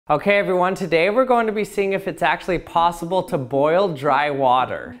Okay everyone, today we're going to be seeing if it's actually possible to boil dry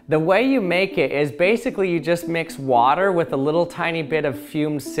water. The way you make it is basically you just mix water with a little tiny bit of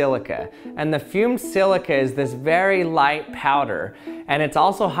fumed silica. And the fumed silica is this very light powder, and it's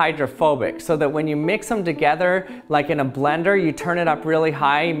also hydrophobic, so that when you mix them together, like in a blender, you turn it up really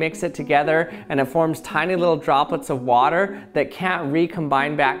high, you mix it together, and it forms tiny little droplets of water that can't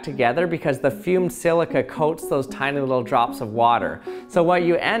recombine back together because the fumed silica coats those tiny little drops of water. So what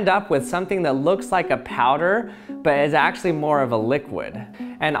you end up with something that looks like a powder but is actually more of a liquid.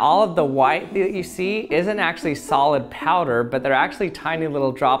 And all of the white that you see isn't actually solid powder, but they're actually tiny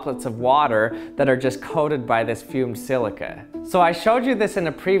little droplets of water that are just coated by this fumed silica. So I showed you this in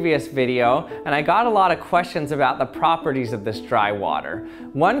a previous video, and I got a lot of questions about the properties of this dry water.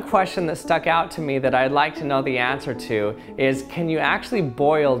 One question that stuck out to me that I'd like to know the answer to is, can you actually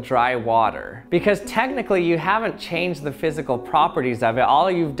boil dry water? Because technically you haven't changed the physical properties of it. All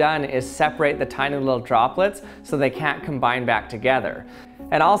you've done is separate the tiny little droplets so they can't combine back together.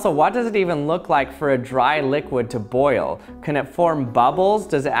 And also, what does it even look like for a dry liquid to boil? Can it form bubbles?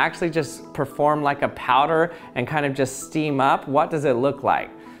 Does it actually just perform like a powder and kind of just steam up? What does it look like?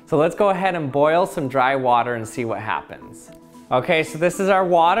 So let's go ahead and boil some dry water and see what happens. Okay, so this is our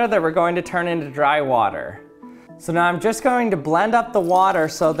water that we're going to turn into dry water. So now I'm just going to blend up the water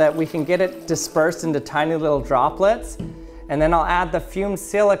so that we can get it dispersed into tiny little droplets. And then I'll add the fumed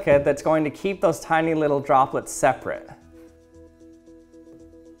silica that's going to keep those tiny little droplets separate.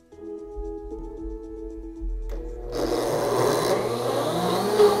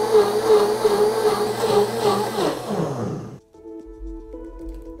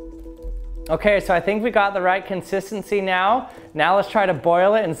 Okay, so I think we got the right consistency now. Now let's try to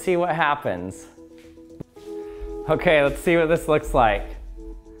boil it and see what happens. Okay, let's see what this looks like.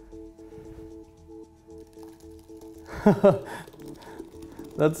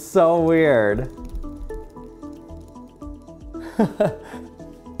 That's so weird.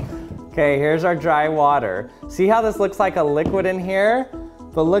 Okay, here's our dry water. See how this looks like a liquid in here?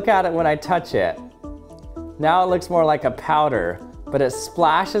 But look at it when I touch it. Now it looks more like a powder, but it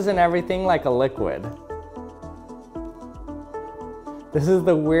splashes and everything like a liquid. This is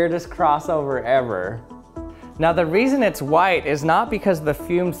the weirdest crossover ever. Now the reason it's white is not because the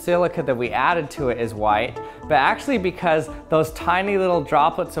fumed silica that we added to it is white, but actually because those tiny little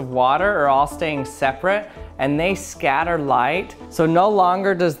droplets of water are all staying separate and they scatter light. So no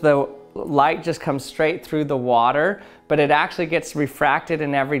longer does the light just come straight through the water, but it actually gets refracted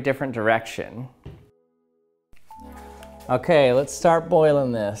in every different direction. Okay, let's start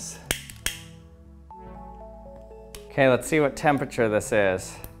boiling this. Okay, let's see what temperature this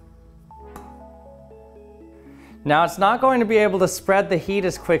is. Now it's not going to be able to spread the heat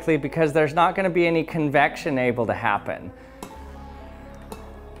as quickly because there's not going to be any convection able to happen.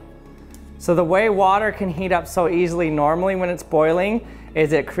 So the way water can heat up so easily normally when it's boiling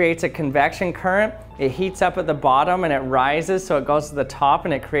is it creates a convection current, it heats up at the bottom and it rises so it goes to the top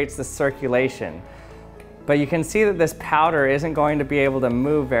and it creates the circulation. But you can see that this powder isn't going to be able to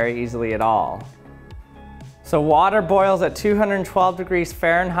move very easily at all. So water boils at 212 degrees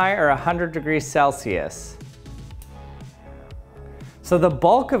Fahrenheit or 100 degrees Celsius. So the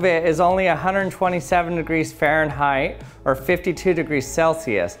bulk of it is only 127 degrees Fahrenheit or 52 degrees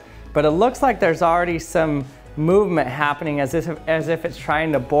Celsius, but it looks like there's already some movement happening as if it's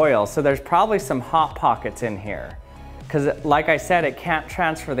trying to boil. So there's probably some hot pockets in here, because like I said, it can't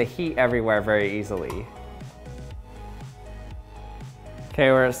transfer the heat everywhere very easily. Okay,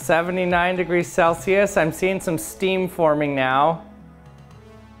 we're at 79 degrees Celsius. I'm seeing some steam forming now.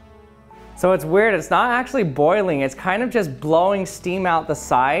 So it's weird, it's not actually boiling, it's kind of just blowing steam out the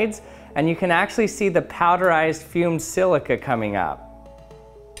sides, and you can actually see the powderized fumed silica coming up.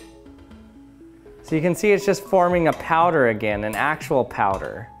 So you can see it's just forming a powder again, an actual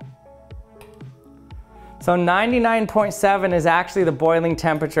powder. So 99.7 is actually the boiling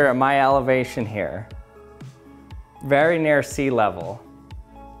temperature at my elevation here. Very near sea level.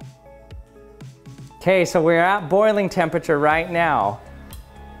 Okay, so we're at boiling temperature right now.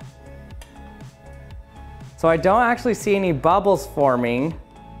 So I don't actually see any bubbles forming.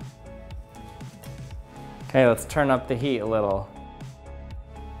 Okay, let's turn up the heat a little.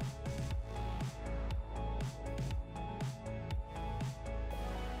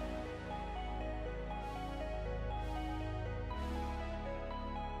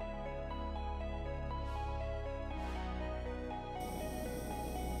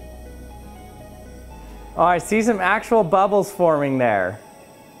 Oh, I see some actual bubbles forming there.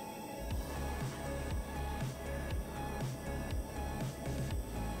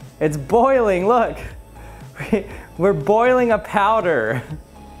 It's boiling, look. We're boiling a powder.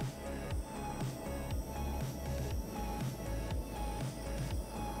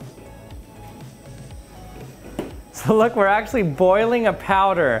 So look, we're actually boiling a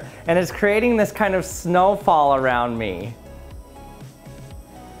powder and it's creating this kind of snowfall around me.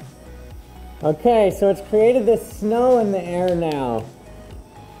 Okay, so it's created this snow in the air now.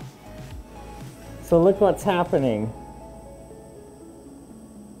 So look what's happening.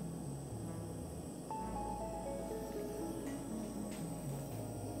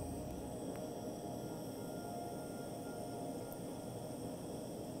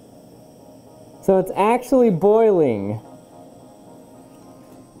 So it's actually boiling.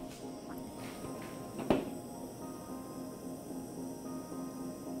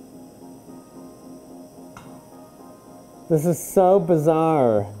 This is so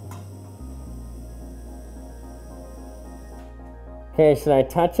bizarre. Okay, should I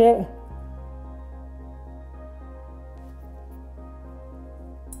touch it?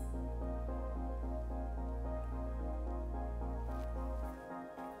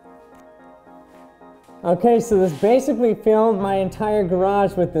 Okay, so this basically filled my entire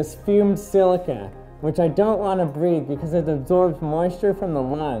garage with this fumed silica, which I don't want to breathe because it absorbs moisture from the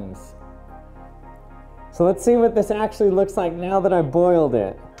lungs. So let's see what this actually looks like now that I boiled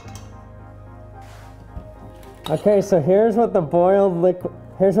it. Okay, so here's what the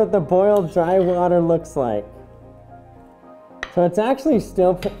boiled dry water looks like. So it's actually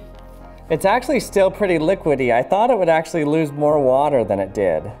still pretty liquidy. I thought it would actually lose more water than it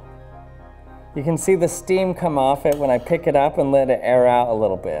did. You can see the steam come off it when I pick it up and let it air out a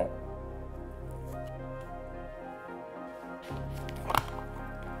little bit.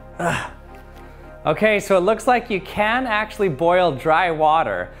 Okay, so it looks like you can actually boil dry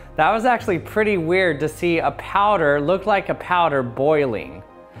water. That was actually pretty weird to see a powder look like a powder boiling.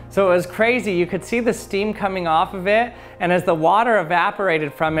 So it was crazy. You could see the steam coming off of it, and as the water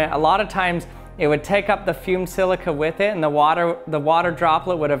evaporated from it, a lot of times it would take up the fumed silica with it, and the water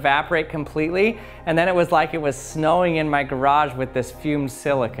droplet would evaporate completely, and then it was like it was snowing in my garage with this fumed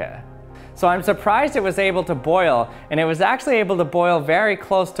silica. So I'm surprised it was able to boil, and it was actually able to boil very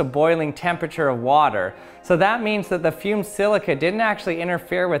close to boiling temperature of water. So that means that the fumed silica didn't actually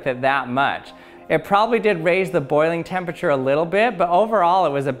interfere with it that much. It probably did raise the boiling temperature a little bit, but overall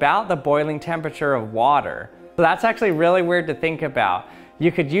it was about the boiling temperature of water. So that's actually really weird to think about.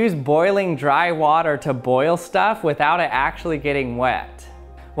 You could use boiling dry water to boil stuff without it actually getting wet.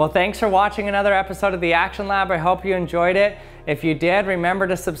 Well, thanks for watching another episode of the Action Lab. I hope you enjoyed it. If you did, remember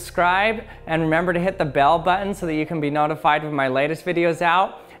to subscribe and remember to hit the bell button so that you can be notified when my latest videos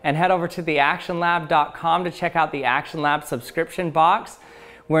out. And head over to theactionlab.com to check out the Action Lab subscription box.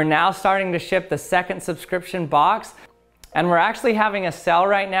 We're now starting to ship the second subscription box. And we're actually having a sale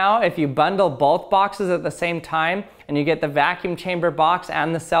right now. If you bundle both boxes at the same time and you get the vacuum chamber box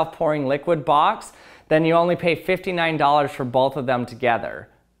and the self-pouring liquid box, then you only pay $59 for both of them together.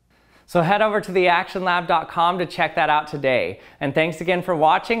 So head over to theactionlab.com to check that out today. And thanks again for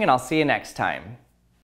watching, and I'll see you next time.